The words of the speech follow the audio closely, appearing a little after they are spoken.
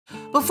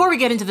Before we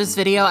get into this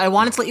video, I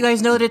wanted to let you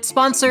guys know that it's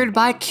sponsored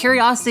by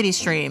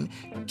CuriosityStream.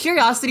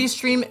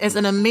 CuriosityStream is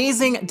an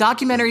amazing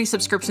documentary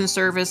subscription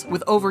service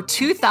with over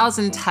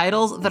 2,000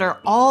 titles that are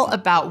all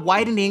about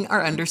widening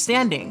our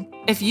understanding.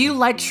 If you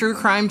like true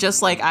crime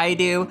just like I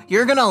do,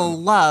 you're gonna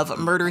love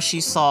Murder,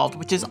 She Solved,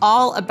 which is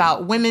all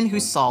about women who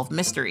solve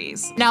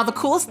mysteries. Now, the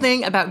coolest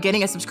thing about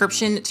getting a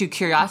subscription to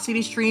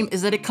CuriosityStream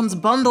is that it comes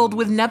bundled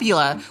with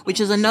Nebula, which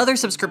is another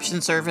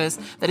subscription service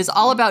that is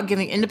all about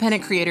giving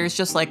independent creators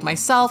just like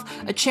myself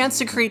a chance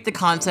to create the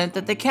content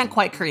that they can't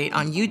quite create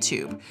on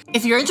YouTube.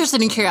 If you're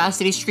interested in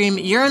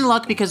CuriosityStream, you're in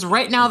luck because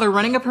right now they're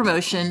running a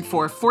promotion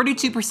for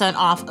 42%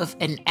 off of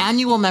an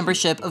annual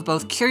membership of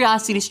both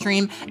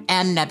CuriosityStream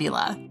and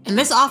Nebula. And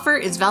this offer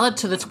is valid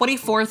to the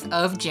 24th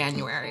of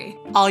January.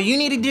 All you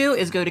need to do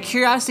is go to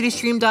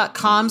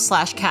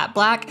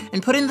curiositystream.com/katblaque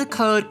and put in the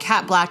code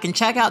katblaque and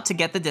check out to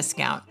get the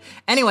discount.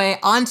 Anyway,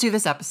 on to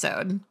this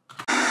episode.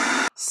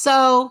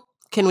 So,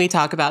 can we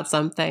talk about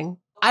something?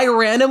 I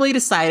randomly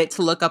decided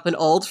to look up an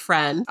old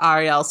friend,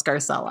 Arielle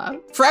Scarcella.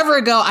 Forever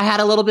ago, I had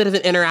a little bit of an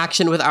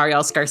interaction with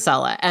Arielle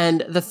Scarcella.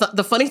 And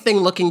the funny thing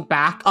looking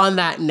back on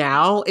that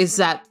now is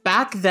that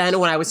back then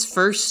when I was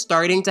first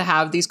starting to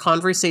have these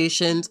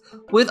conversations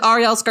with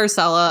Arielle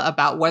Scarcella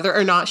about whether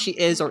or not she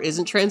is or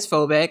isn't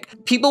transphobic,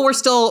 people were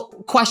still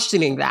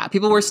questioning that.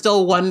 People were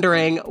still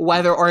wondering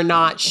whether or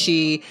not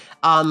she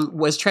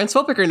was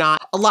transphobic or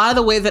not. A lot of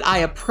the way that I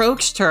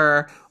approached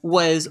her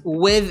was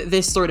with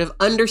this sort of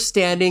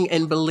understanding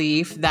and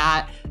belief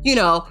that, you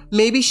know,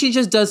 maybe she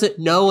just doesn't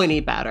know any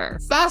better.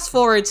 Fast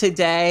forward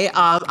today,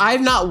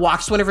 I've not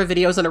watched one of her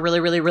videos in a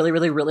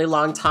really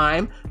long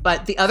time,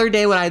 but the other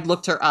day when I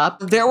looked her up,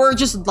 there were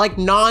just like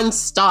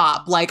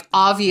non-stop, like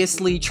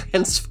obviously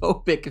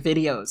transphobic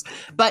videos.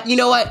 But you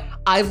know what?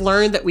 I've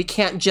learned that we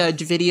can't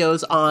judge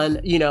videos on,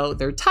 you know,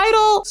 their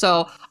title.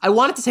 So I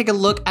wanted to take a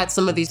look at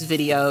some of these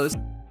videos.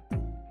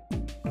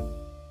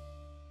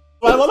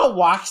 I want to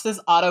watch this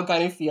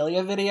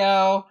autogynephilia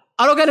video.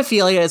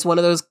 Autogynephilia is one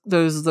of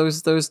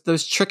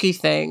those tricky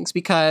things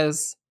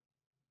because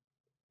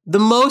the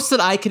most that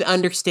I can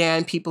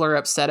understand people are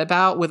upset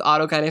about with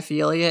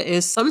autogynephilia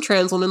is some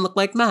trans women look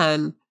like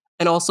men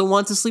and also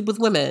want to sleep with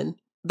women.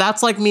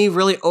 That's like me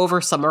really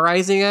over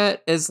summarizing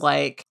it is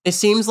like, it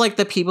seems like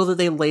the people that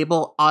they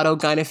label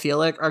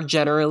autogynephilic are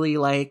generally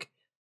like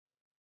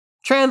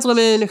trans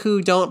women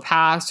who don't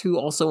pass, who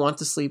also want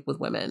to sleep with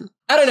women.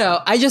 I don't know.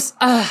 I just,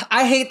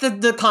 I hate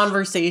the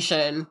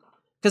conversation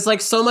because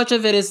like so much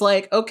of it is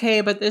like,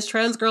 okay, but this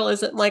trans girl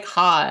isn't like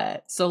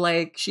hot. So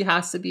like she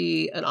has to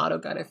be an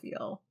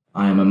autogynephile.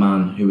 I am a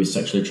man who is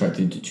sexually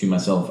attracted to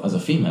myself as a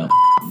female.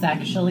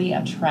 Sexually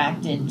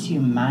attracted to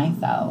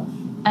myself.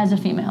 As a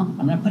female.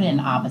 I'm going to put it in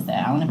opposite.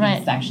 I want to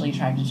be sexually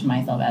attracted to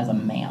myself as a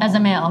male. As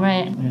a male,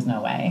 right. There's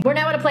no way. We're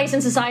now at a place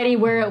in society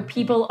where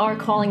people are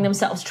calling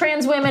themselves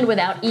trans women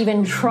without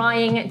even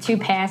trying to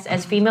pass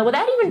as female,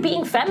 without even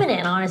being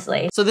feminine,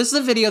 honestly. So this is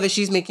a video that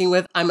she's making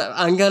with,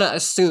 I'm going to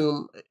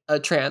assume, a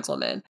trans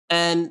woman.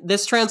 And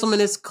this trans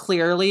woman is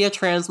clearly a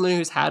trans woman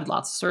who's had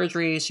lots of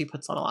surgeries. She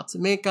puts on lots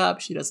of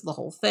makeup. She does the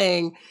whole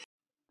thing.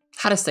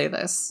 How to say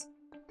this?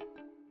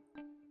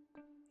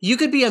 You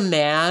could be a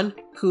man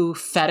who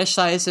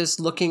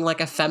fetishizes looking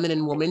like a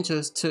feminine woman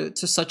to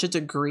such a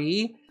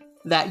degree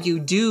that you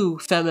do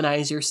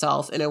feminize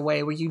yourself in a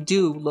way where you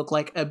do look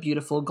like a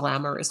beautiful,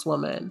 glamorous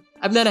woman.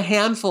 I've met a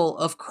handful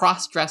of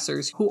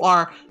cross-dressers who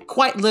are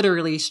quite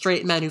literally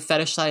straight men who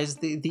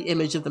fetishize the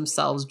image of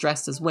themselves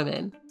dressed as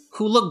women,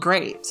 who look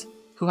great,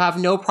 who have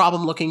no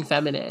problem looking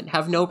feminine,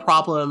 have no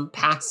problem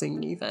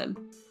passing even.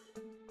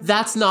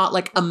 That's not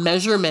like a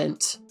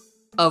measurement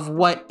of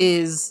what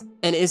is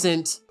and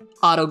isn't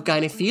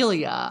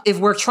autogynephilia. If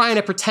we're trying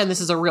to pretend this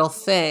is a real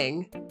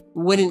thing,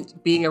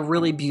 wouldn't being a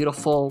really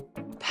beautiful,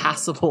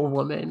 passable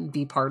woman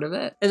be part of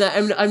it? And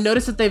I've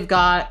noticed that they've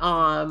got,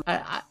 I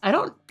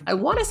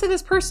want to say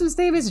this person's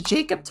name is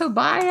Jacob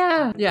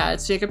Tobiah. Yeah,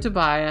 it's Jacob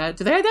Tobiah.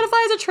 Do they identify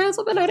as a trans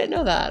woman? I didn't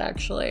know that,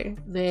 actually.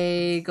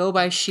 They go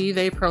by she,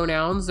 they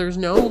pronouns. There's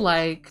no,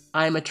 like,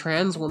 I'm a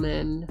trans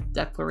woman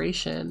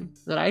declaration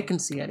that I can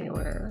see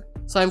anywhere.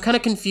 So I'm kind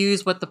of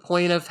confused what the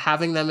point of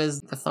having them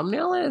as the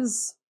thumbnail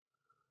is.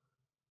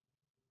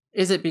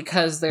 Is it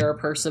because they're a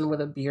person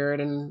with a beard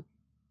and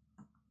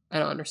I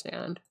don't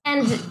understand.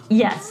 And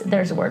yes,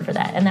 there's a word for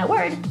that. And that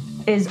word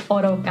is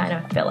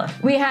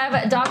autogynephilia. We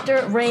have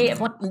Dr. Ray.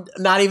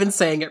 Not even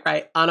saying it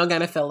right.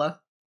 Autogynephilia.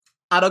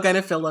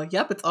 Autogynephilia.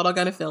 Yep, it's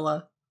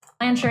autogynephilia.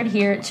 Blanchard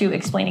here to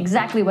explain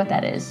exactly what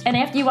that is. And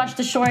after you watch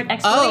the short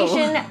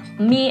explanation,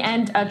 me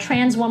and a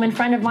trans woman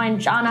friend of mine,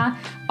 Jana,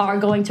 are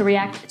going to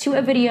react to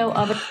a video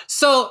of it.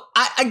 So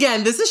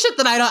again, this is shit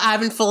that I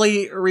haven't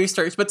fully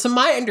researched, but to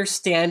my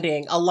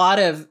understanding, a lot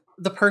of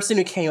the person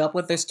who came up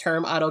with this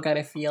term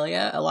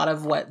autogynephilia, a lot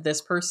of what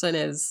this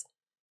person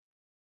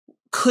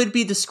could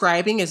be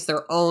describing as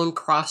their own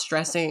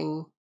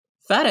cross-dressing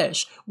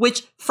fetish,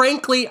 which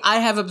frankly, I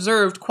have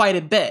observed quite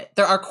a bit.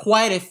 There are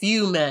quite a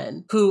few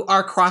men who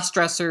are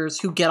cross-dressers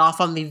who get off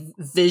on the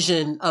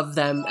vision of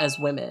them as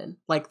women.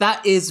 Like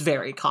that is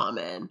very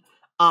common.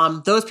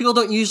 Those people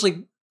don't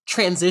usually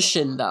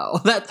transition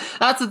though.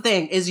 That's the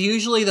thing, is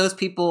usually those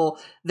people,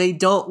 they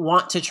don't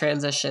want to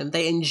transition.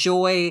 They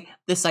enjoy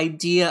this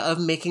idea of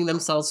making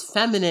themselves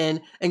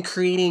feminine and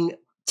creating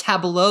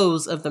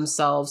tableaus of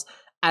themselves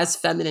as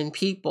feminine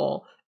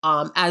people,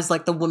 as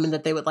like the woman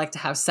that they would like to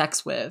have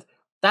sex with.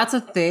 That's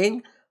a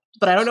thing,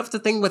 but I don't know if it's a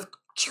thing with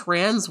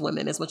trans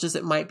women as much as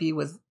it might be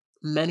with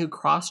men who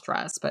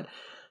cross-dress, but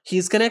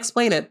he's going to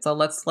explain it. So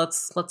let's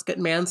get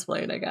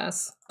mansplained, I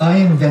guess. I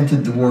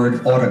invented the word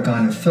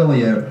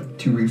autogynephilia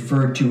to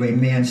refer to a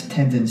man's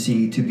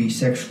tendency to be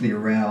sexually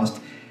aroused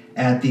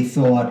at the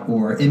thought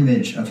or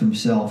image of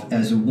himself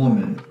as a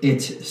woman.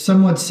 It's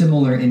somewhat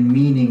similar in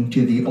meaning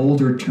to the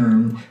older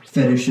term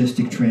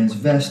fetishistic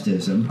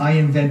transvestism. I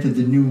invented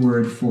the new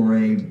word for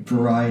a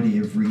variety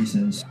of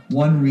reasons.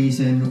 One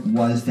reason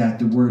was that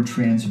the word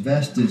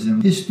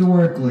transvestism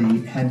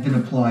historically had been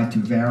applied to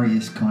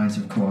various kinds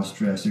of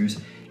cross-dressers,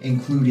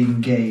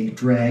 including gay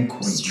drag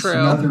queens. It's true.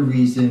 Another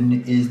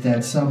reason is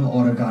that some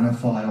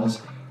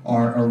autogynephiles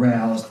are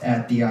aroused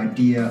at the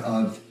idea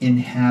of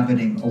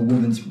inhabiting a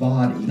woman's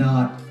body,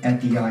 not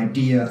at the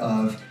idea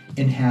of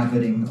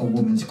inhabiting a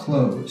woman's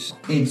clothes.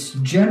 It's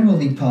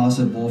generally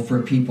possible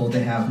for people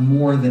to have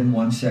more than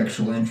one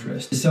sexual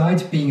interest.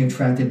 Besides being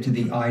attracted to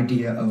the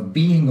idea of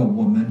being a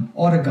woman,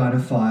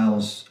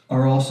 autogynephiles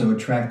are also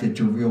attracted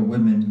to real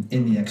women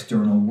in the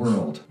external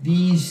world.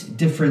 These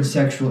different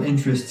sexual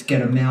interests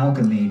get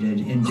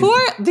amalgamated into... Who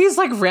are these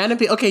like random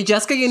people? Okay,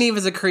 Jessica Yaniv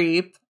is a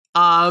creep.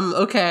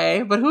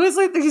 Okay, but who is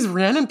like these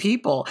random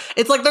people?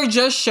 It's like they're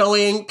just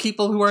showing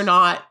people who are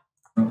not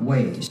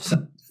ways.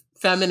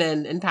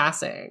 Feminine in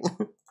passing.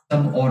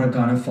 Some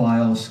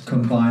autogynephiles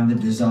combine the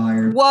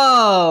desire.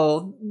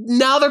 Whoa!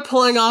 Now they're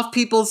pulling off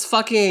people's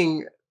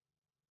fucking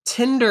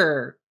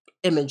Tinder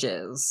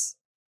images.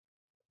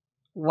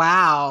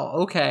 Wow,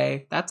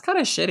 okay. That's kind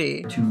of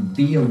shitty. To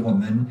be a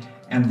woman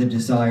and the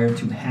desire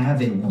to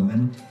have a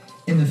woman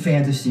in the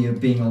fantasy of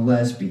being a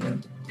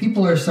lesbian.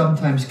 People are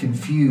sometimes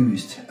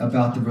confused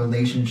about the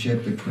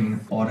relationship between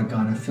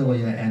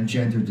autogynephilia and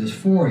gender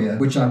dysphoria,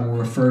 which I will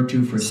refer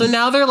to for... So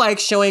now they're like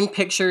showing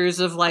pictures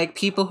of like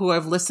people who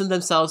have listed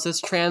themselves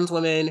as trans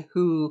women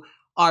who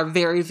are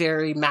very,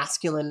 very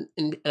masculine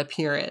in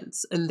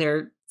appearance. And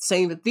they're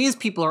saying that these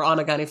people are have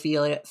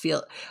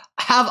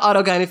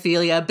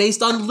autogynephilia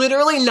based on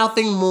literally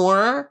nothing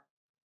more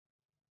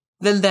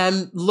than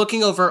them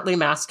looking overtly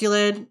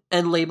masculine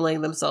and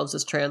labeling themselves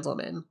as trans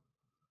women.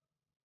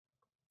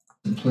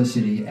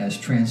 Simplicity as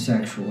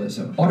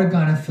transsexualism.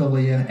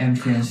 Autogynephilia and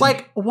trans...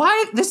 Like,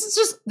 why? This is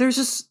just... There's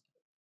just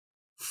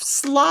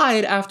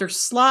slide after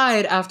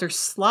slide after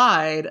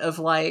slide of,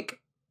 like,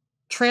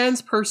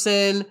 trans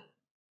person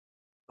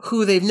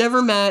who they've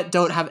never met,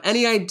 don't have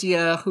any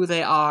idea who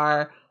they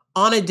are,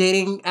 on a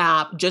dating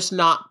app, just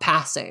not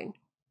passing.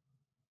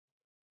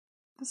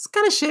 It's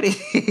kind of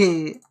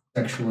shitty.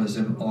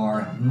 Sexualism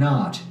are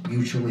not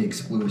mutually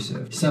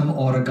exclusive. Some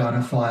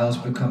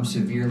autogynephiles become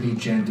severely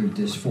gender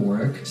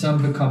dysphoric,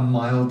 some become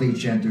mildly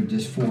gender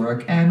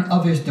dysphoric, and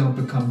others don't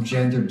become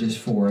gender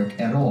dysphoric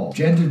at all.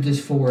 Gender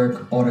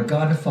dysphoric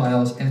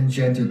autogynephiles and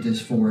gender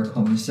dysphoric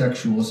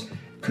homosexuals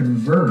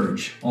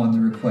converge on the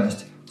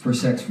request for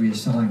sex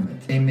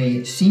reassignment. They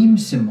may seem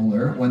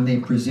similar when they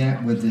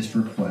present with this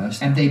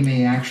request, and they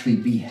may actually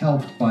be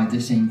helped by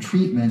the same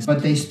treatments,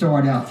 but they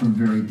start out from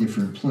very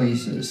different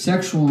places.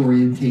 Sexual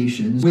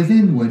orientations,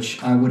 within which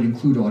I would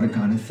include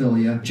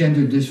autogynephilia,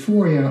 gender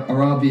dysphoria,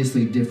 are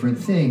obviously different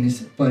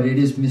things, but it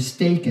is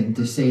mistaken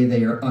to say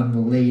they are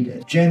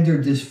unrelated. Gender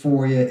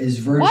dysphoria is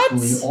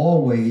virtually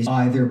always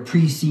either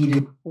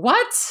preceded...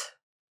 What?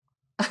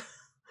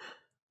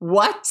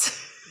 What?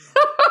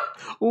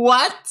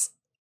 What?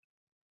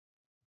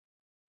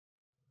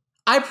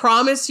 I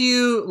promise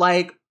you,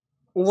 like,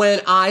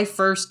 when I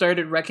first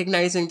started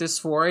recognizing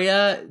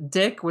dysphoria,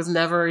 dick was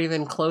never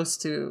even close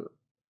to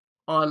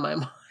on my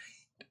mind.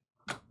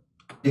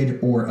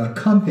 Or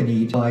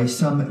accompanied by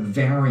some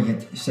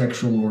variant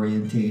sexual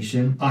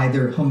orientation,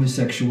 either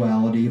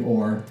homosexuality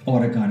or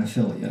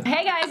autogynephilia.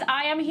 Hey guys,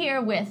 I am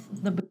here with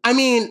the... I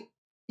mean,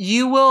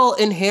 you will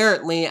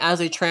inherently, as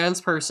a trans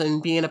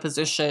person, be in a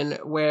position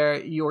where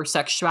your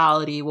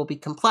sexuality will be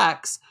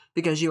complex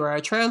because you are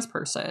a trans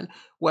person.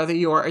 Whether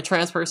you're a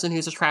trans person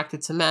who's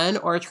attracted to men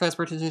or a trans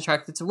person who's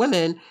attracted to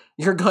women,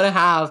 you're going to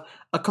have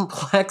a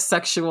complex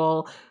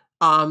sexual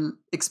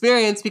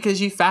experience because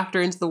you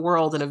factor into the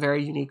world in a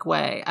very unique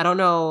way. I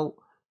don't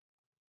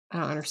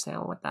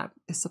understand what that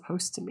is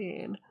supposed to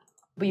mean.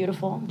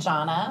 Beautiful.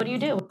 Jonna, what do you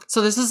do?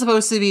 So this is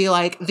supposed to be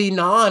like the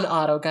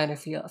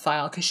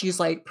non-autogynephile because she's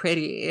like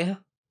pretty.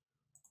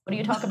 What do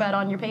you talk about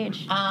on your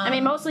page? I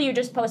mean, mostly you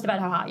just post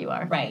about how hot you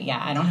are. Right,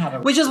 yeah, I don't have a...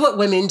 Which is what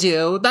women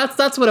do.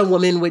 That's what a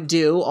woman would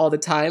do all the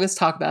time, is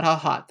talk about how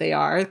hot they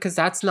are, because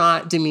that's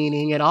not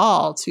demeaning at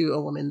all to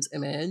a woman's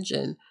image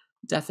and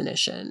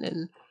definition.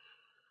 And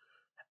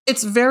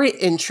it's very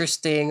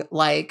interesting.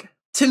 Like,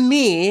 to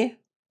me,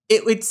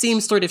 it would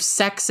seem sort of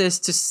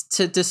sexist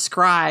to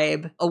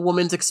describe a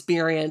woman's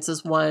experience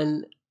as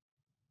one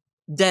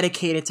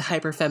dedicated to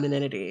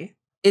hyperfemininity.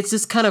 it's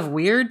just kind of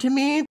weird to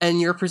me. And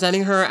you're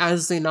presenting her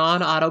as the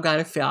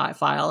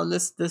non-autogynephile in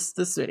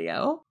this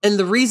video. And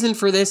the reason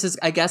for this is,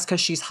 I guess,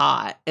 because she's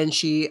hot and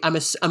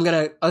I'm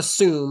gonna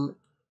assume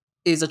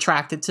is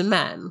attracted to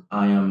men.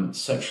 I am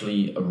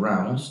sexually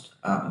aroused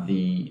at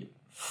the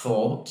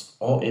thought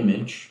or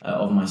image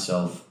of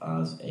myself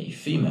as a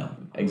female.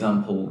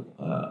 Example,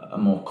 a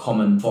more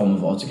common form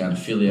of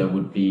autogynephilia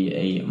would be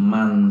a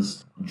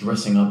man's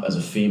dressing up as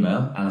a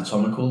female,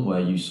 anatomical, where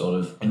you sort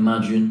of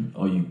imagine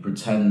or you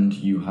pretend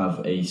you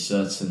have a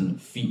certain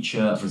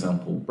feature, for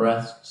example,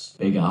 breasts,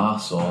 big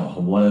ass or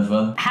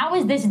whatever. How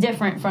is this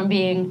different from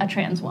being a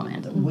trans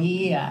woman?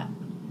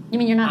 You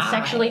mean you're not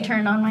sexually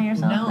turned on by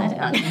yourself? No,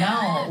 not at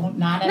all.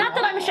 Not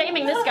that I'm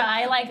shaming this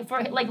guy, let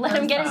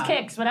him get his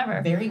kicks, whatever.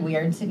 Very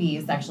weird to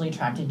be sexually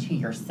attracted to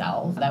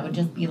yourself. That would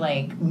just be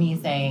like me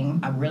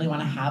saying, I really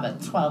want to have a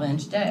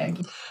 12-inch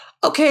dick.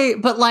 Okay,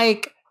 but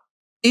like,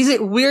 is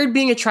it weird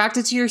being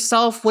attracted to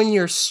yourself when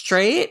you're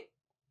straight?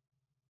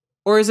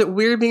 Or is it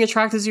weird being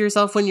attracted to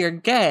yourself when you're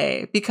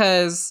gay?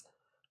 Because,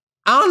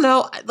 I don't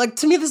know, like,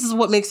 to me, this is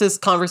what makes this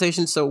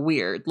conversation so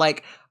weird.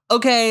 Like,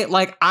 okay,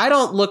 like, I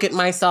don't look at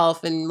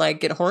myself and, like,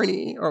 get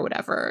horny or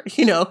whatever,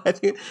 you know? I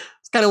think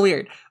it's kind of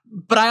weird.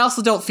 But I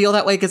also don't feel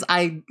that way because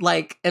I,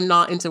 like, am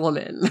not into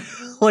women.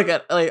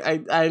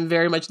 I'm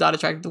very much not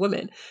attracted to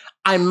women.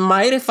 I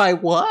might if I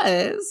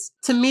was.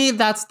 To me,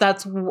 that's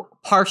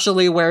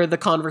partially where the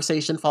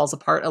conversation falls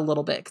apart a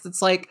little bit. Because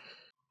it's like,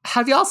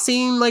 have y'all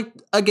seen, like,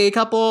 a gay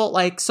couple?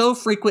 Like, so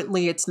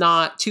frequently, it's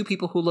not two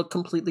people who look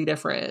completely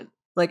different.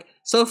 Like,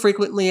 so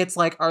frequently, it's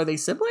like, are they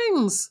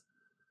siblings?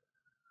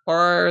 Or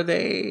are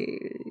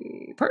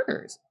they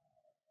partners?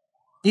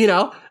 You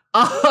know?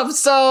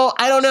 So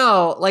I don't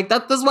know. Like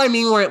that's what I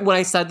mean when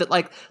I said that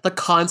like the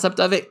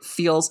concept of it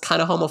feels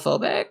kind of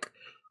homophobic.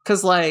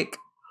 Cause like,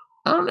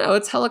 I don't know,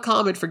 it's hella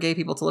common for gay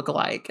people to look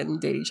alike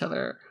and date each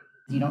other.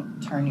 You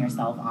don't turn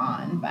yourself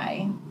on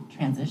by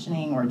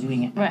transitioning or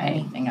doing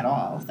anything at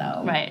all.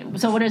 So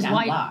So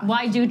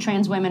why do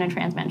trans women and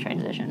trans men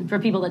transition? For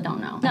people that don't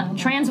know. No,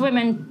 trans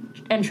women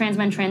and trans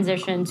men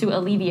transition to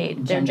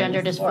alleviate their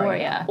gender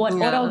dysphoria. What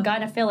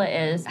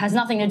autogynephilia has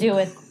nothing to do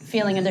with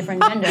feeling a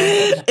different gender.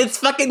 It's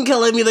fucking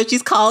killing me that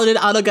she's calling it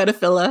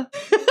autogynephilia.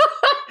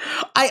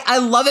 I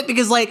love it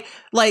because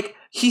like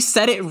he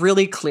said it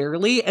really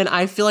clearly, and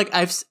I feel like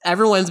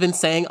everyone's been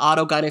saying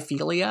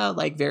autogynephilia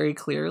like very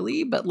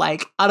clearly, but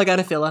like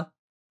autogynephilia.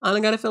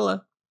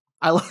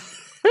 I love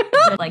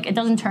like it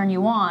doesn't turn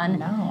you on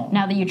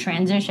now that you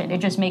transition. It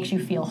just makes you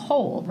feel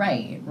whole.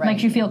 Right.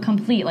 Makes you feel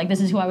complete. Like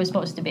this is who I was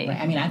supposed to be. Right.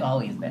 I mean, I've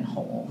always been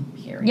whole.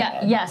 Period.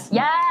 Yeah. Yes.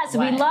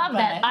 We love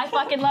that. I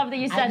fucking love that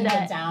you said that. I didn't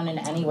get down in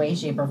any way,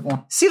 shape, or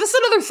form. See, that's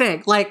another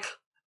thing. Like,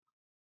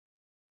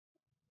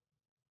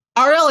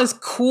 Arielle is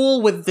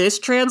cool with this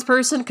trans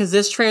person because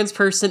this trans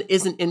person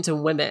isn't into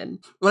women.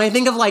 When I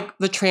think of like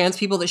the trans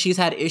people that she's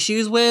had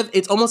issues with,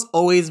 it's almost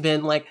always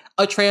been like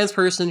a trans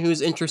person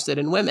who's interested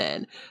in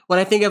women. When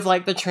I think of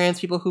like the trans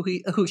people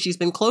who she's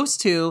been close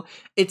to,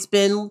 it's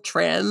been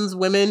trans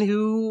women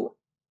who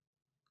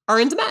are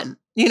into men,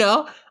 you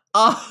know?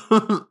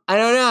 I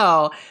don't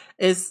know.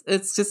 It's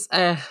just...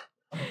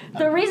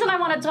 The reason I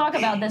want to talk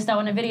about this, though,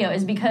 in a video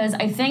is because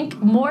I think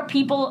more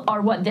people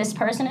are what this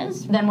person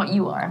is than what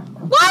you are.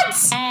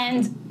 What?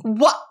 And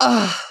what?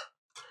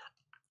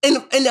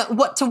 And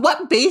what? To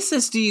what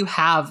basis do you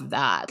have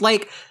that?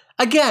 Like,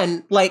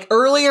 again, like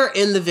earlier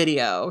in the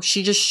video,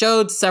 she just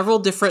showed several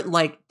different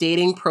like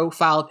dating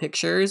profile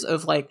pictures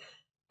of like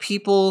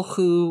people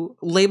who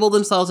label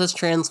themselves as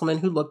trans women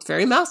who looked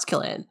very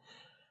masculine.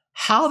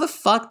 How the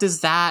fuck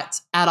does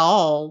that at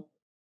all,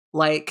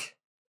 like...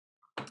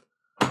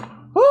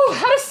 Ooh,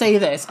 how to say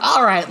this?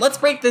 All right, let's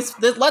break this.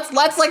 Let's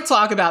like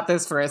talk about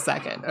this for a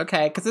second,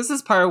 okay? Because this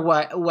is part of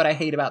what I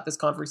hate about this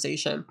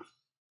conversation.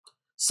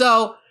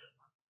 So,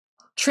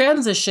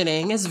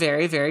 transitioning is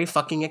very, very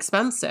fucking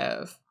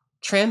expensive.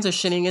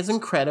 Transitioning is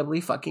incredibly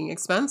fucking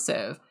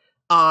expensive.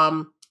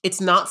 It's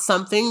not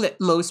something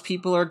that most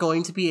people are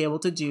going to be able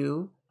to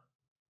do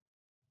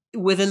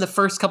within the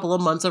first couple of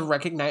months of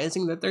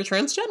recognizing that they're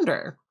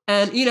transgender.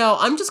 And you know,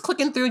 I'm just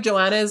clicking through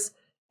Joanna's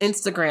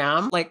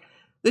Instagram, like.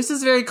 This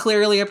is very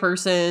clearly a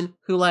person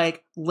who,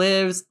 like,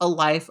 lives a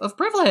life of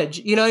privilege.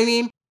 You know what I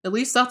mean? At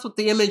least that's what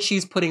the image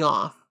she's putting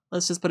off.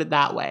 Let's just put it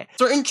that way.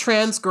 Certain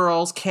trans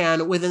girls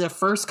can, within the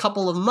first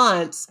couple of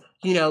months,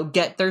 you know,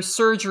 get their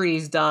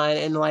surgeries done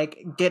and,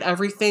 like, get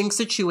everything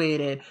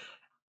situated.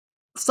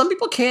 Some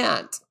people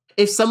can't.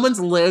 If someone's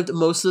lived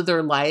most of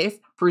their life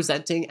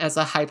presenting as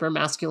a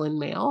hyper-masculine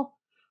male,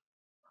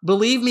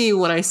 believe me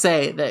when I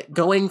say that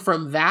going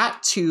from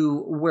that to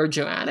where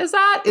Joanna's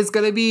at is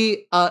going to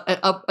be an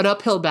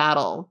uphill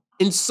battle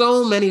in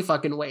so many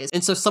fucking ways.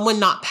 And so someone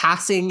not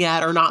passing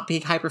yet or not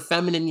being hyper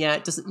feminine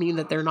yet doesn't mean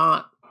that they're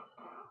not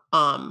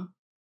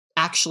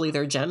actually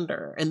their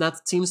gender. And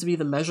that seems to be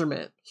the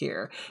measurement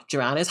here.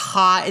 Joanna's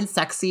hot and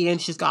sexy and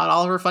she's got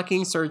all her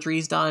fucking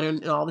surgeries done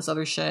and all this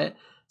other shit.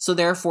 So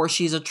therefore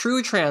she's a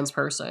true trans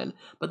person.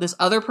 But this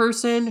other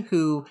person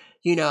who,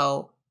 you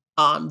know,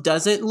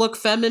 doesn't look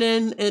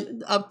feminine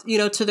and up, you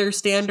know, to their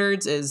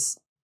standards is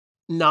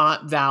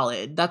not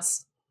valid.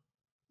 That's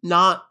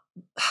not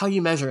how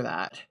you measure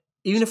that.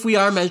 Even if we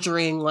are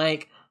measuring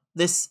like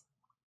this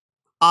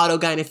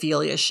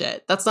autogynephilia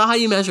shit, that's not how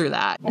you measure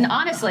that. And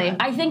honestly,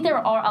 I think there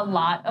are a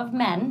lot of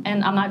men,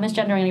 and I'm not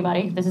misgendering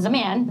anybody, this is a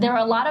man, there are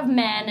a lot of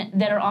men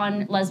that are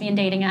on lesbian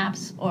dating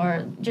apps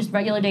or just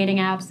regular dating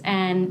apps,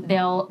 and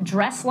they'll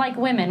dress like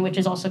women, which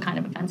is also kind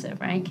of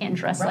offensive, right? You can't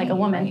dress like a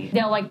woman. Right.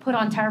 They'll like put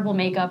on terrible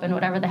makeup and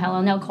whatever the hell,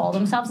 and they'll call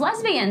themselves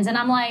lesbians, and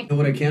I'm like...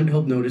 What I can't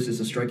help notice is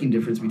a striking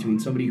difference between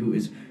somebody who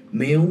is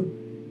male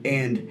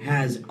and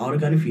has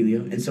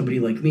autogynephilia and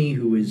somebody like me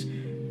who is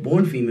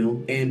born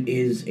female and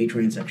is a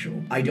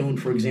transsexual. I don't,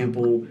 for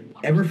example,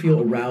 ever feel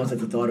aroused at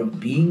the thought of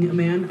being a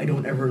man. I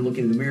don't ever look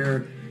in the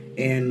mirror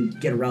and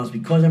get aroused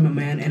because I'm a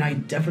man, and I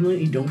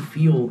definitely don't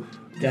feel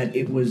that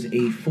it was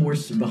a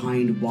force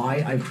behind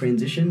why I've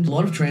transitioned. A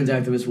lot of trans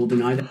activists will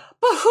deny that.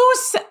 But who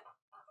said?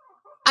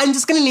 I'm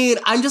just gonna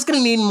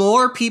need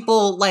more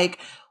people like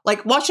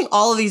watching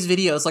all of these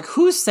videos. Like,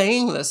 who's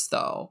saying this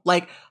though?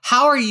 Like,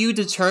 how are you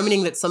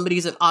determining that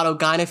somebody's an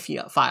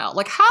autogynephile?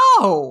 Like,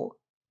 how?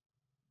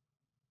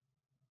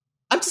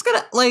 I'm just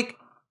gonna, like,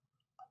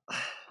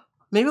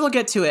 maybe we'll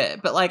get to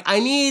it, but, like,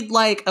 I need,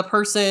 like, a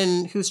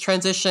person who's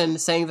transitioned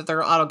saying that they're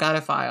an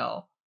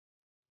autogynephile.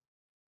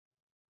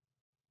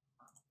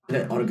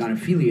 That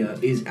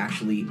autogynephilia is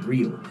actually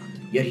real.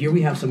 Yet here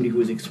we have somebody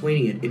who is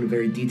explaining it in a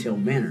very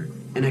detailed manner.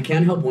 And I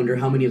can't help wonder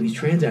how many of these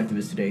trans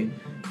activists today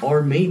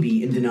are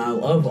maybe in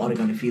denial of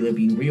autogynephilia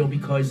being real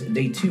because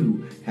they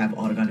too have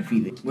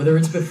autogynephilia. Whether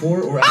it's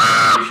before or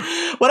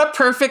after. What a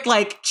perfect,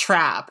 like,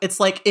 trap. It's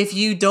like, if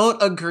you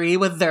don't agree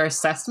with their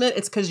assessment,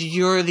 it's because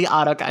you're the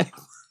autogynephile.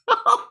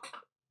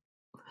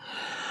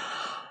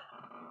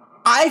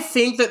 I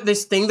think that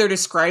this thing they're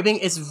describing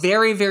is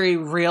very, very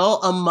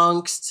real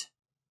amongst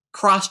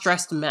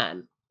cross-dressed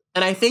men.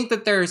 And I think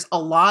that there's a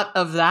lot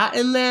of that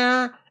in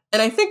there.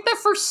 And I think that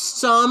for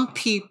some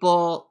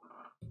people,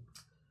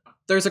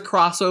 there's a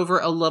crossover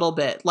a little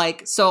bit.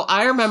 Like, so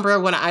I remember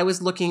when I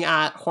was looking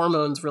at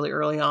hormones really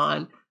early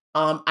on,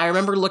 I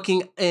remember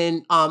looking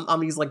in on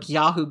these like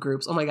Yahoo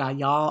groups. Oh my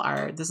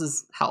God, this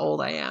is how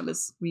old I am.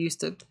 We used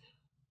to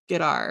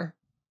get our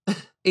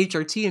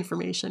HRT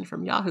information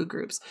from Yahoo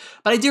groups.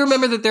 But I do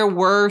remember that there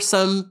were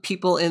some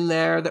people in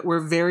there that were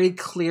very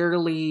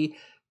clearly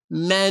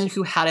men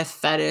who had a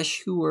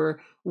fetish, who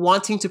were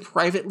wanting to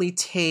privately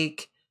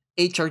take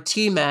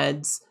HRT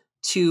meds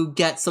to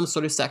get some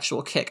sort of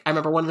sexual kick. I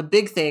remember one of the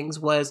big things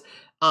was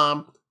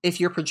if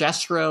your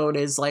progesterone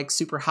is like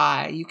super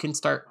high, you can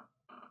start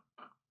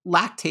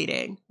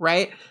lactating,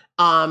 right?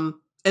 And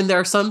there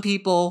are some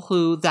people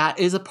who that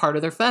is a part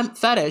of their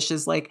fetish,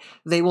 is like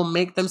they will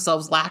make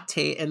themselves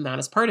lactate, and that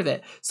is part of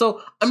it.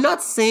 So I'm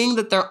not saying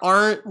that there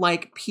aren't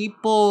like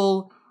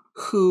people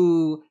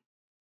who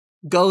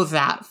go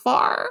that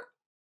far.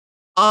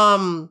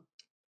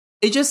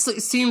 It just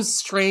seems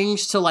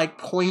strange to like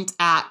point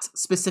at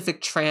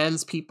specific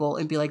trans people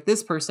and be like,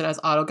 this person has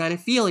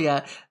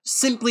autogynephilia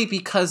simply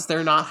because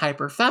they're not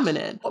hyper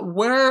feminine.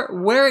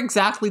 Where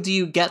exactly do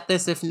you get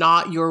this if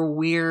not your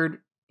weird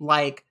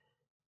like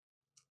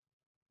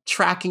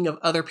tracking of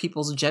other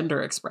people's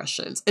gender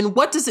expressions? And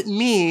what does it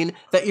mean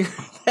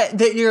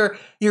that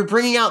you're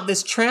bringing out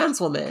this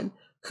trans woman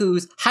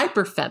who's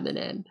hyper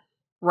feminine,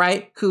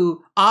 right?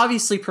 Who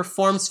obviously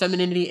performs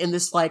femininity in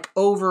this like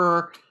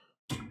over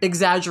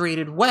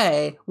exaggerated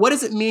way. What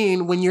does it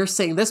mean when you're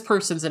saying this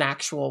person's an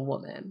actual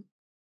woman?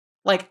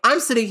 Like,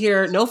 I'm sitting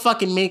here, no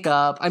fucking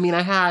makeup. I mean,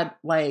 I had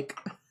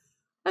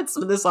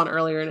some of this on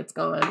earlier and it's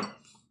gone.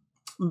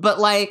 But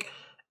like,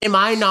 am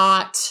I an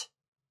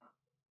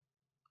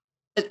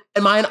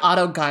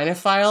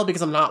autogynephile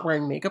because I'm not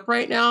wearing makeup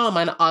right now? Am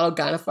I an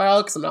autogynephile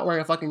because I'm not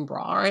wearing a fucking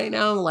bra right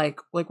now? Like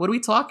what are we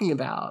talking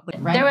about?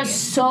 Like, there are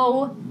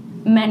so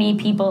many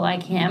people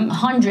like him,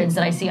 hundreds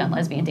that I see on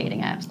lesbian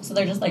dating apps. So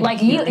they're just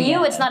like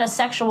you, it's not a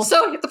sexual.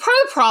 So the part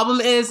of the problem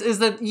is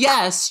that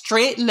yes,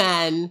 straight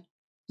men,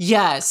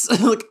 yes,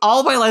 like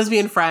all my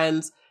lesbian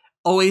friends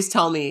always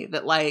tell me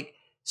that like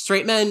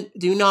straight men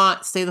do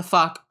not stay the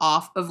fuck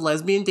off of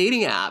lesbian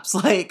dating apps.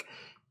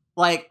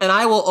 Like, and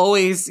I will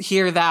always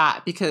hear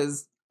that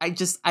because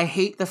I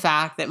hate the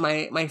fact that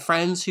my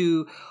friends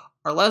who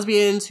are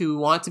lesbians who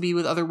want to be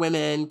with other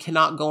women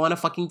cannot go on a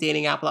fucking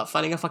dating app without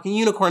finding a fucking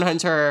unicorn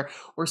hunter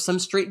or some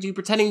straight dude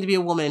pretending to be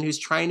a woman who's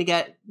trying to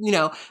get,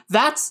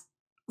 that's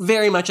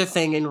very much a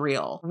thing in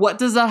real. What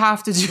does that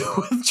have to do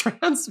with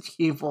trans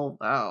people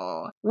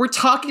though? We're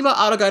talking about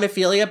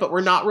autogynephilia, but we're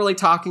not really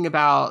talking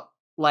about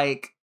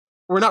it.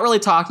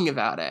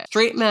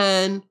 Straight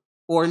men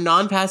or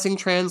non-passing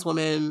trans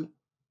women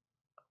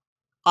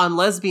on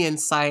lesbian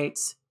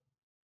sites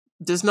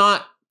does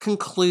not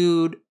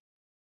conclude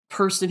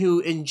person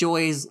who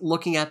enjoys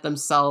looking at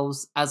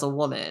themselves as a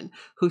woman,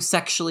 who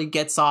sexually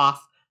gets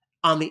off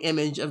on the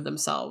image of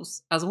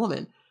themselves as a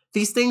woman.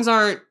 These things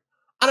aren't,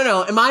 I don't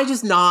know, am I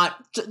just not,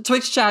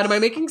 Twitch chat, am I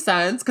making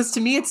sense? Because to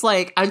me, it's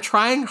like, I'm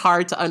trying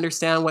hard to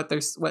understand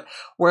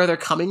where they're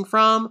coming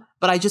from,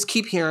 but I just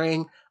keep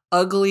hearing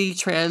ugly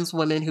trans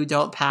women who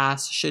don't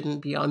pass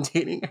shouldn't be on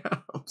dating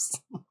apps.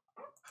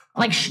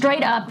 Like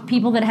straight up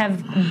people that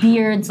have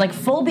beards, like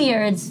full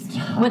beards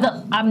with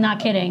I'm not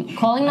kidding,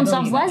 calling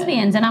themselves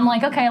lesbians. And I'm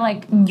like, okay,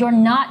 like you're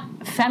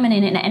not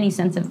feminine in any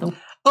sense of the word.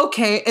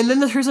 Okay, and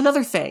then here's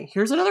another thing.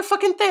 Here's another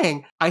fucking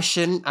thing. I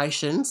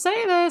shouldn't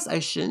say this. I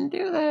shouldn't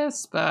do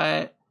this,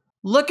 but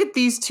look at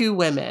these two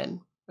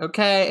women.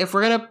 Okay? If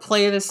we're going to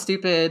play this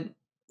stupid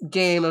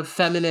game of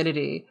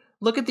femininity,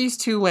 look at these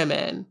two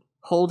women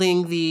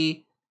holding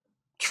the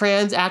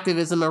trans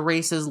activism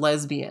erases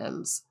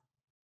lesbians.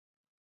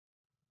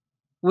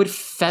 Would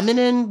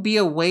feminine be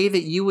a way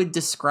that you would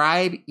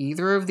describe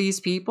either of these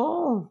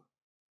people?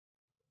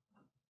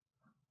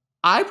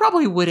 I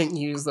probably wouldn't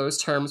use those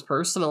terms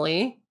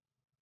personally.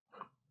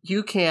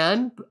 You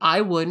can,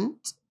 I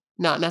wouldn't,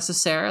 not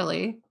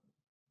necessarily,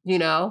 you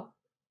know?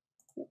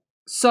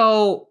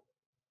 So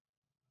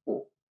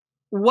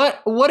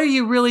what are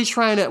you really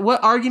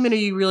what argument are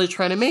you really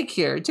trying to make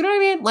here? Do you know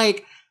what I mean?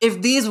 Like,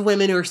 if these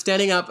women who are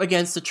standing up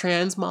against the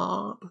trans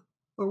mob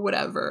or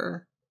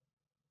whatever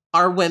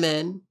are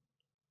women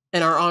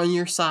and are on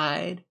your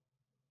side,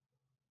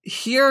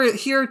 here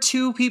are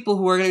two people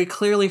who are going to be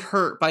clearly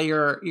hurt by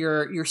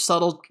your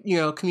subtle,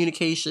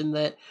 communication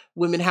that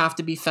women have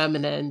to be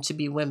feminine to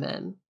be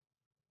women.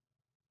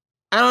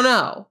 I don't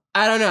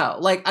know.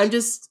 Like,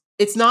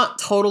 it's not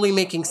totally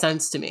making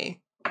sense to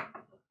me.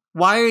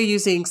 Why are you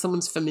using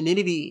someone's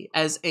femininity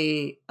as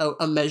a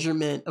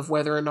measurement of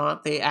whether or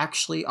not they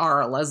actually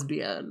are a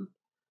lesbian?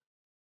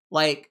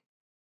 Like,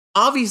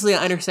 obviously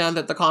I understand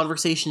that the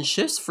conversation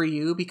shifts for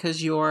you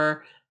because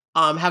you're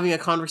having a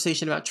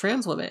conversation about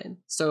trans women.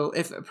 So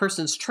if a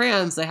person's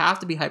trans, they have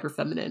to be hyper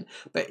feminine.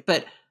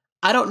 But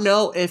I don't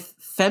know if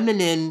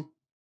feminine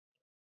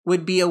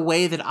would be a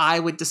way that I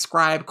would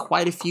describe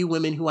quite a few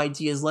women who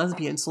ID as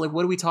lesbians. So like,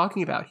 what are we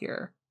talking about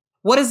here?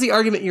 What is the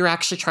argument you're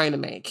actually trying to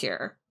make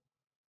here?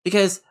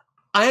 Because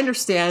I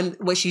understand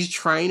what she's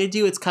trying to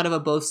do. It's kind of a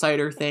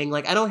both-sider thing.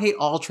 Like, I don't hate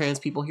all trans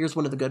people. Here's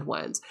one of the good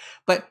ones.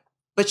 But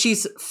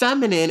she's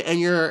feminine,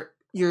 and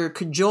you're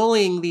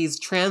cajoling these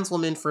trans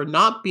women for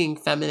not being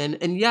feminine,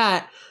 and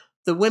yet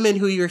the women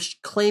who you're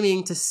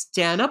claiming to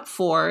stand up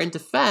for and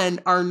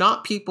defend are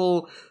not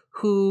people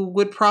who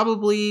would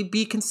probably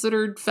be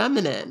considered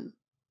feminine.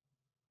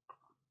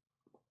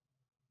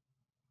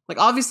 Like,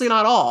 obviously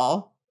not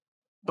all,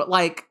 but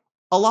like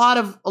a lot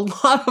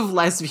of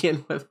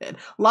lesbian women,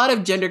 a lot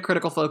of gender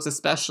critical folks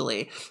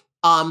especially,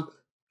 are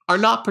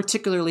not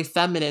particularly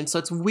feminine. So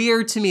it's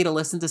weird to me to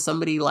listen to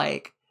somebody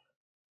like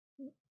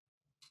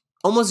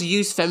almost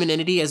use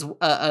femininity as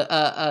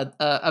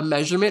a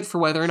measurement for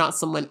whether or not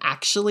someone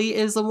actually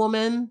is a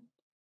woman,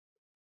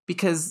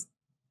 because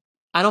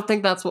I don't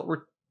think that's what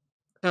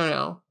I don't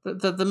know.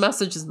 The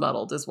message is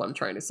muddled is what I'm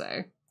trying to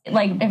say.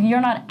 Like, if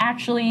you're not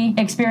actually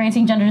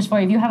experiencing gender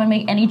dysphoria, if you haven't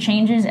made any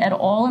changes at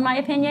all, in my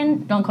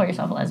opinion, don't call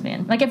yourself a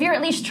lesbian. Like, if you're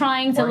at least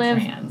trying to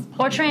live...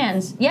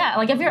 Trans. Yeah,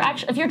 like,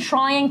 if you're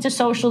trying to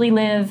socially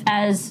live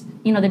as,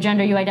 the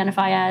gender you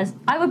identify as,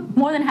 I would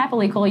more than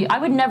happily call you... I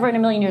would never in a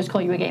million years call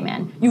you a gay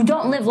man. You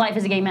don't live life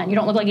as a gay man. You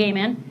don't look like a gay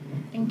man.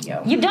 Thank you.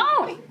 You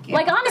don't.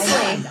 Like,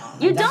 honestly,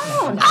 you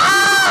don't.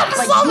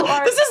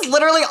 This is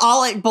literally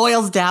all it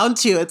boils down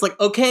to. It's like,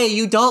 okay,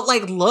 you don't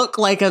like look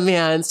like a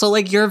man, so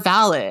like you're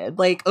valid.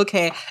 Like,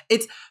 okay,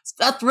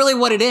 that's really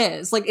what it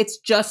is. Like, it's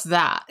just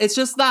that. It's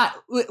just that,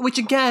 which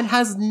again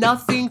has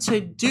nothing to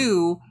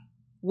do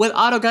with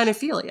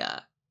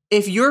autogynephilia.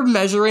 If you're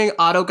measuring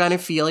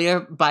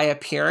autogynephilia by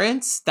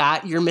appearance,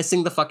 that you're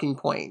missing the fucking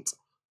point.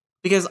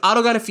 Because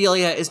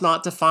autogynephilia is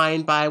not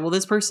defined by, well,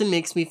 this person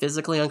makes me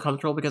physically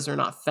uncomfortable because they're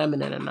not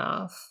feminine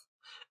enough.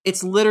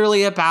 It's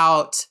literally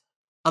about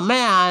a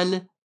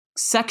man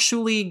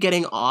sexually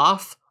getting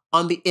off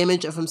on the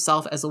image of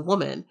himself as a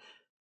woman.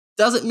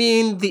 Doesn't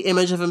mean the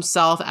image of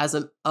himself as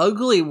an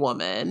ugly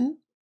woman,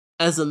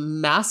 as a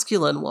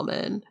masculine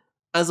woman,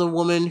 as a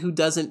woman who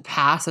doesn't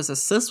pass as a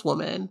cis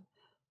woman,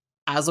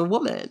 as a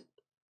woman.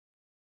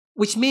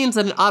 Which means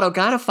that an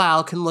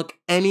autogynephile can look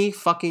any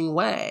fucking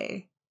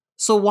way.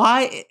 So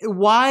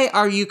why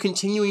are you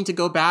continuing to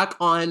go back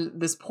on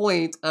this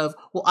point of,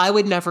 well, I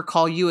would never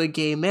call you a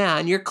gay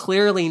man. You're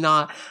clearly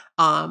not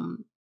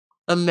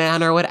a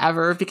man or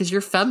whatever because you're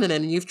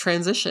feminine and you've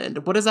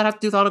transitioned. What does that have to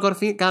do with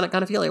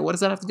autogynephilia? What does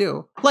that have to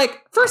do?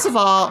 Like, first of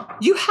all,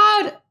 you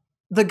had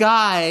the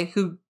guy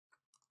who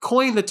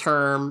coined the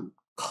term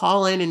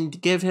call in and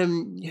give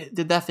him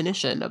the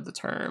definition of the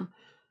term.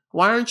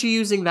 Why aren't you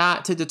using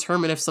that to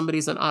determine if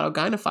somebody's an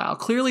autogynephile?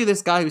 Clearly,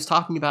 this guy who's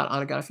talking about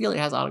autogynephilia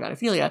has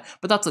autogynephilia,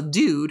 but that's a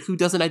dude who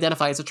doesn't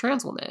identify as a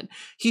trans woman.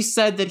 He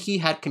said that he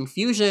had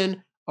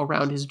confusion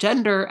around his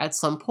gender at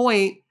some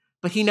point,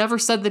 but he never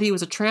said that he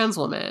was a trans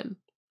woman.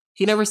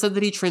 He never said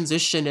that he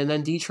transitioned and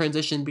then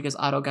detransitioned because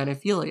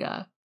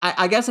autogynephilia.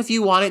 I guess if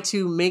you wanted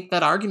to make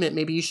that argument,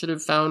 maybe you should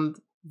have found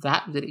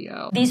that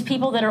video. These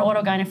people that are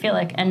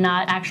autogynephilic and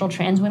not actual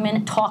trans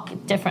women talk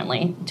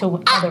differently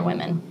to other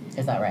women.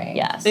 Is that right?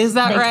 Yes. Is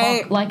that they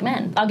right? Talk like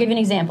men. I'll give you an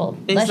example.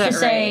 Is Let's that just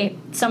say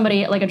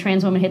somebody, like a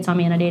trans woman, hits on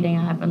me in a dating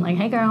app and like,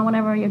 hey girl,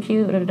 whatever, you're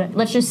cute. Da, da, da.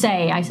 Let's just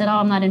say I said, oh,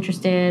 I'm not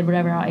interested,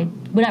 whatever.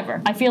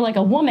 I feel like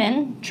a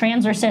woman,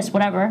 trans or cis,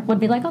 whatever, would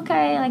be like,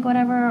 okay, like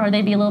whatever, or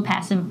they'd be a little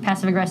passive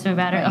aggressive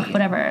about it, Right.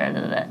 whatever,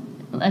 da, da, da.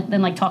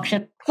 Then like talk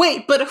shit.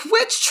 Wait, but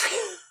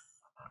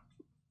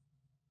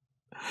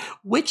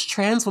which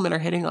trans women are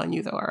hitting on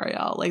you though,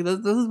 Arielle? Like this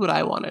is what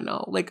I want to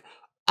know. Like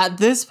at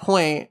this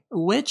point,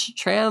 which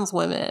trans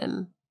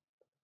women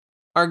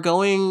are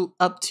going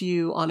up to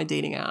you on a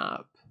dating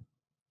app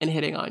and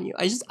hitting on you?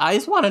 I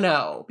just want to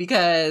know,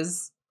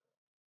 because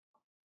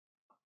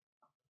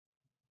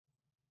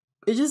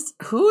it just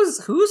who's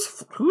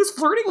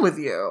flirting with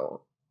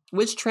you?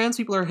 Which trans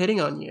people are hitting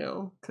on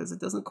you? Because it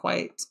doesn't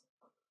quite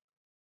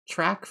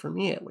track for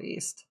me, at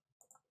least.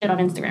 On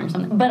Instagram or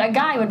something, but a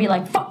guy would be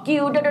like, "Fuck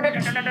you!" Da, da, da,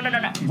 da, da, da, da,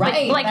 da.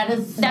 Right. Like that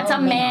is so that's a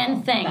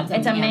man thing.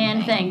 It's a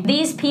man thing.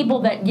 These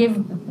people that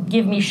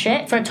give me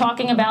shit for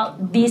talking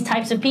about these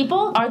types of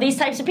people are these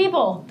types of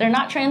people. They're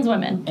not trans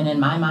women. And in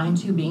my mind,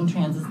 too, being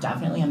trans is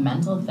definitely a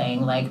mental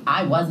thing. Like,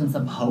 I wasn't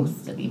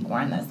supposed to be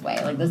born this way.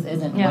 Like, this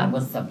isn't what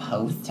was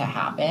supposed to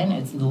happen.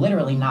 It's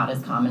literally not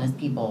as common as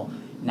people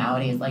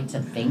nowadays like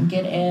to think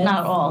it is.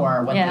 Not at all.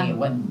 Or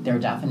what their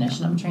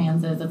definition of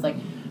trans is. It's like,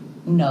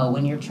 no,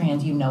 when you're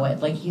trans, you know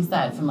it. Like he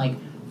said, from like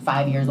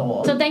 5 years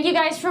old. So thank you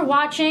guys for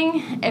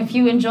watching. If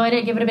you enjoyed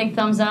it, give it a big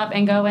thumbs up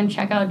and go and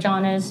check out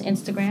Jonna's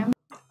Instagram.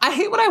 I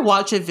hate when I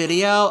watch a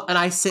video and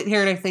I sit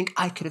here and I think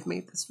I could have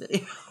made this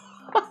video.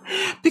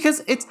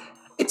 Because it's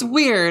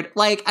weird.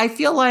 Like, I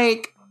feel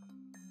like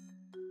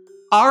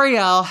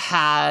Arielle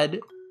had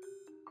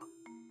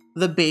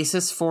the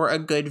basis for a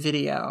good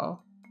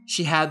video.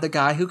 She had the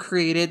guy who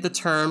created the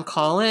term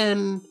call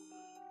in.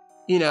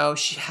 You know,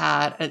 she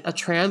had a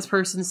trans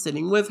person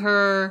sitting with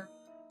her.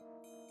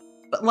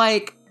 But,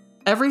 like,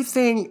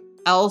 everything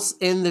else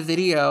in the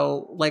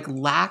video, like,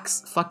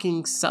 lacks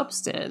fucking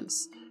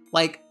substance.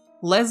 Like,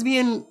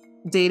 lesbian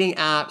dating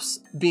apps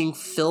being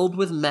filled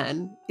with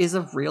men is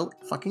a real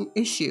fucking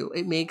issue.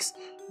 It makes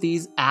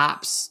these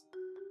apps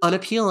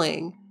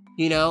unappealing,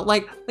 you know?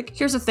 Like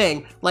here's the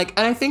thing. Like,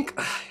 and I think,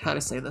 how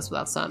to say this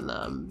without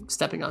sounding,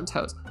 stepping on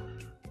toes.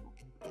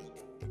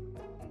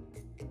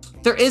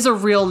 There is a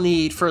real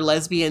need for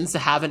lesbians to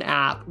have an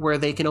app where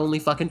they can only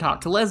fucking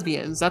talk to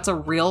lesbians. That's a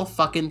real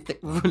fucking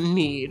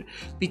need.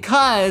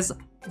 Because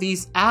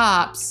these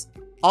apps,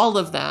 all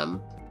of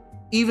them,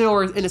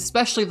 and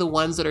especially the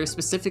ones that are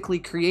specifically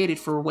created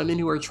for women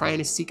who are trying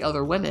to seek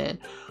other women,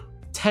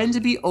 tend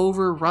to be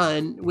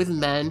overrun with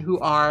men who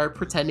are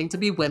pretending to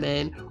be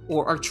women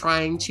or are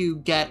trying to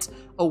get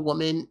a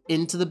woman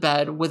into the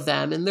bed with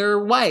them and their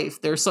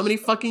wife. There's so many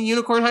fucking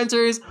unicorn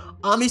hunters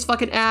on these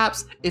fucking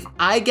apps. If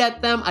I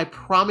get them, I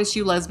promise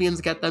you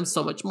lesbians get them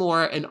so much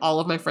more, and all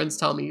of my friends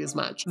tell me as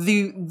much.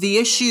 The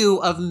issue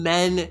of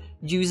men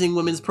using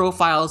women's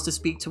profiles to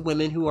speak to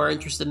women who are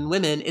interested in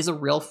women is a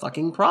real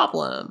fucking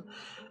problem.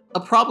 A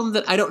problem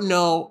that I don't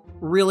know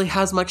really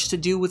has much to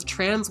do with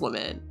trans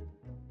women.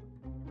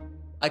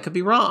 I could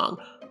be wrong.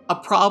 A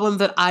problem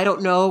that I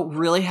don't know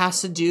really has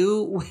to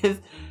do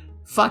with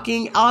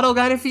fucking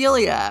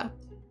autogynephilia.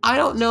 I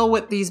don't know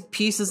what these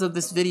pieces of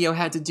this video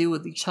had to do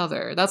with each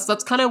other. That's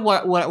kind of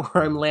where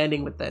I'm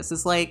landing with this.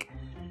 It's like,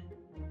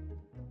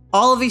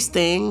 all of these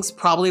things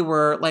probably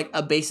were like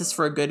a basis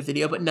for a good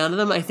video, but none of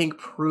them, I think,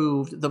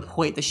 proved the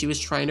point that she was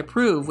trying to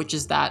prove, which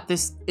is that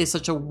this is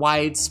such a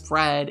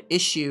widespread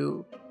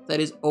issue that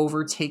is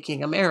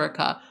overtaking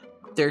America.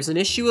 There's an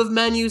issue of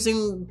men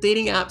using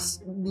dating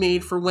apps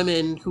made for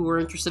women who are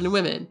interested in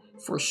women,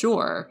 for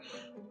sure.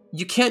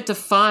 You can't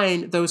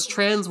define those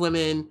trans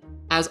women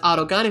as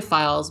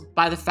autogynephiles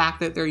by the fact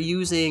that they're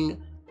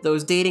using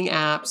those dating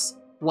apps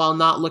while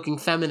not looking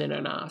feminine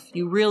enough.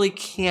 You really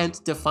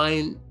can't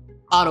define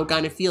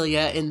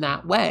autogynephilia in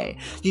that way.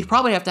 You'd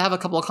probably have to have a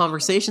couple of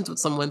conversations with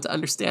someone to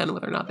understand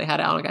whether or not they had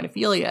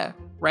autogynephilia,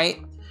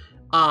 right?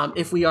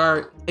 If we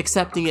are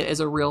accepting it as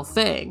a real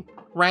thing,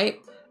 right?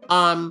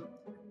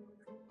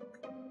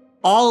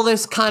 All of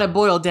this kind of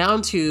boiled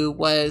down to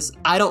was,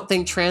 I don't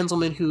think trans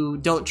women who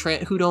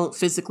don't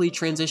physically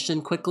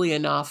transition quickly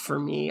enough for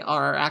me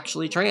are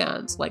actually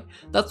trans. Like,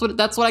 that's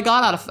what I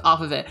got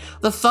off of it.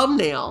 The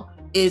thumbnail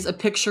is a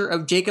picture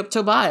of Jacob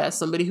Tobias,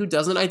 somebody who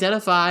doesn't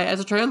identify as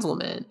a trans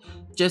woman,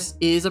 just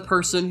is a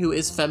person who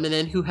is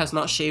feminine, who has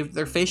not shaved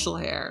their facial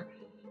hair.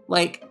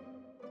 Like,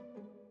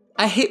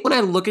 I hate when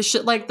I look at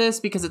shit like this,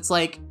 because it's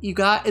like,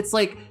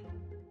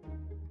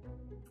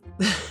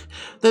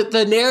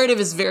 the narrative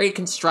is very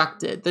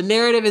constructed. The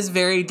narrative is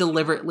very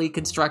deliberately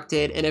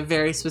constructed in a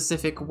very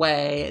specific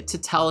way to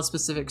tell a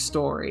specific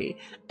story.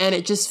 And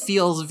it just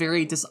feels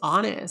very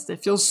dishonest.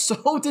 It feels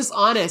so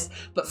dishonest,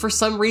 but for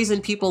some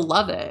reason people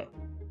love it.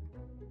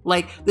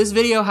 Like, this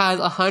video has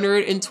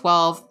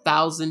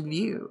 112,000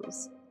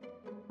 views,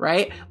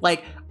 right?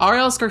 Like,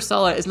 Arielle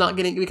Scarcella is not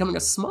becoming a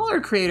smaller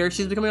creator,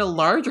 she's becoming a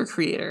larger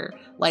creator.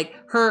 Like,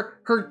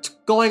 her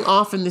going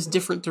off in this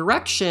different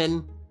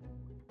direction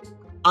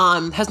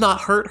has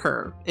not hurt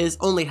her, it's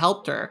only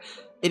helped her.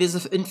 it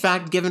is in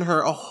fact given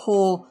her a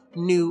whole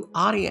new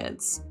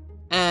audience.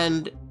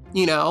 And,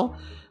 you know,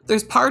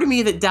 there's part of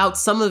me that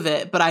doubts some of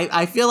it, but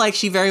I feel like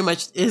she very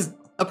much is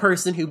a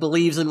person who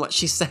believes in what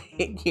she's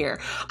saying here.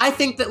 I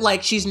think that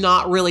like she's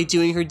not really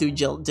doing her due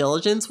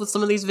diligence with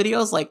some of these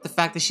videos, like the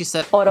fact that she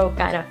said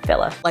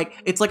autogynephilia.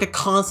 Like it's like a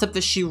concept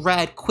that she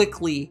read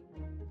quickly.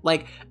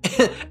 Like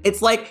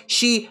it's like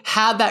she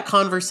had that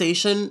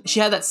conversation, she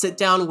had that sit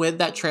down with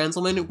that trans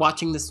woman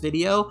watching this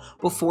video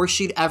before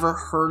she'd ever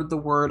heard the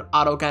word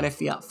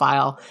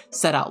autogynephile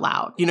said out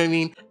loud. You know what I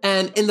mean?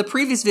 And in the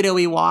previous video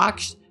we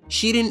watched,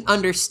 she didn't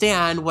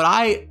understand what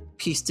I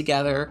pieced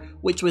together,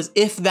 which was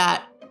if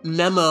that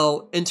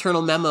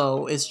internal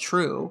memo is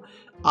true,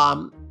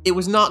 it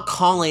was not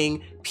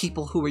calling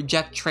people who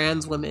reject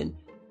trans women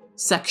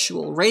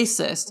sexual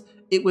racist.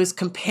 It was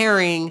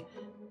comparing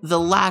the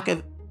lack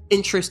of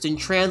interest in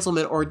trans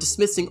women or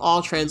dismissing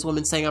all trans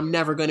women, saying I'm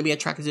never going to be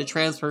attracted to a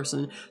trans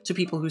person, to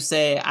people who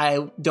say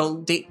I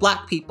don't date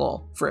Black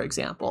people, for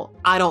example.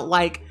 I don't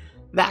like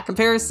that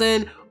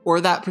comparison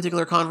or that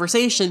particular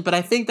conversation, but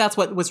I think that's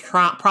what was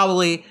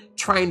probably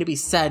trying to be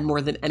said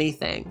more than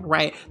anything,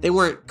 right? They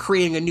weren't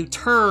creating a new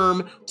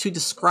term to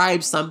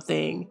describe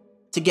something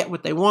to get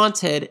what they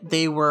wanted.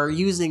 They were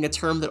using a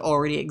term that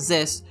already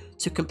exists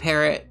to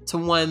compare it to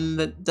one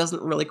that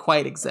doesn't really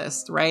quite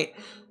exist, right?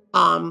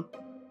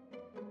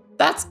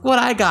 That's what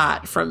I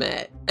got from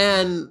it.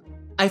 And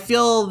I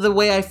feel the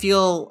way I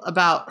feel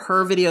about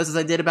her videos as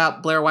I did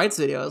about Blaire White's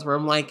videos, where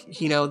I'm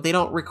like, you know, they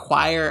don't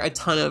require a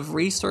ton of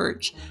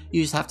research.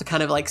 You just have to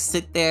kind of like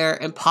sit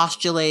there and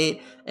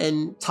postulate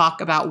and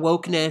talk about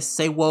wokeness,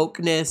 say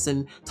wokeness,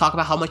 and talk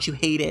about how much you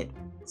hate it,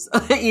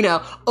 you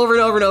know, over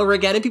and over and over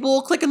again. And people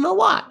will click and they'll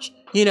watch,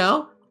 you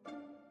know?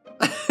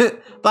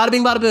 Bada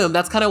bing, bada boom.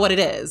 That's kind of what it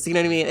is. You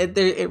know what I mean?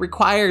 It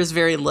requires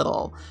very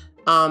little.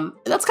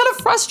 That's kind of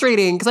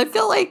frustrating because I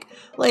feel like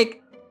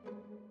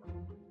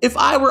if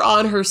I were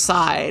on her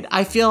side,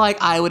 I feel like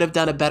I would have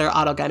done a better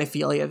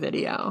autogynephilia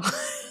video.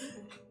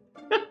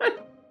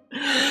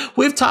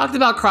 We've talked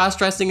about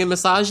cross-dressing and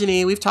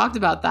misogyny. We've talked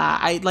about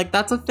that.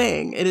 That's a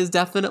thing. It is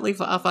definitely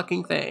a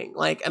fucking thing.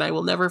 Like, and I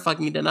will never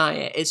fucking deny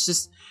it. It's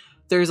just,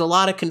 there's a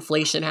lot of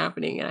conflation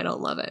happening and I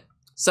don't love it.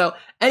 So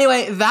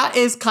anyway, that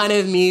is kind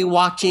of me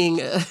watching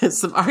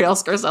some Arielle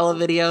Scarcella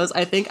videos.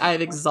 I think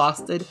I've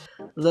exhausted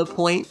the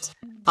point.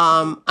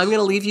 I'm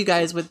gonna leave you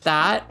guys with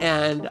that,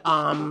 and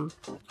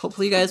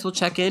hopefully you guys will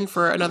check in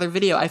for another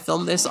video. I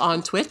filmed this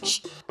on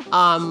Twitch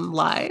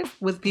live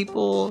with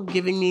people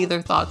giving me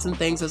their thoughts and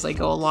things as I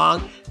go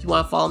along. If you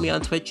want to follow me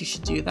on Twitch, you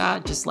should do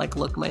that. Just like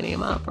look my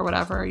name up or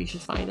whatever. You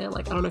should find it.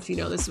 Like, I don't know if you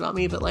know this about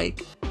me, but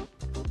like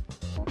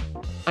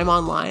I'm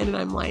online and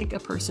I'm like a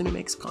person who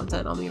makes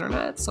content on the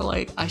internet, so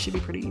like I should be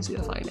pretty easy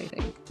to find, I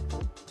think.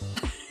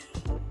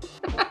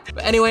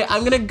 But anyway,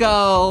 I'm gonna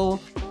go.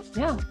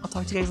 Yeah, I'll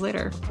talk to you guys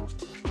later.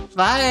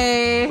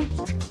 Bye.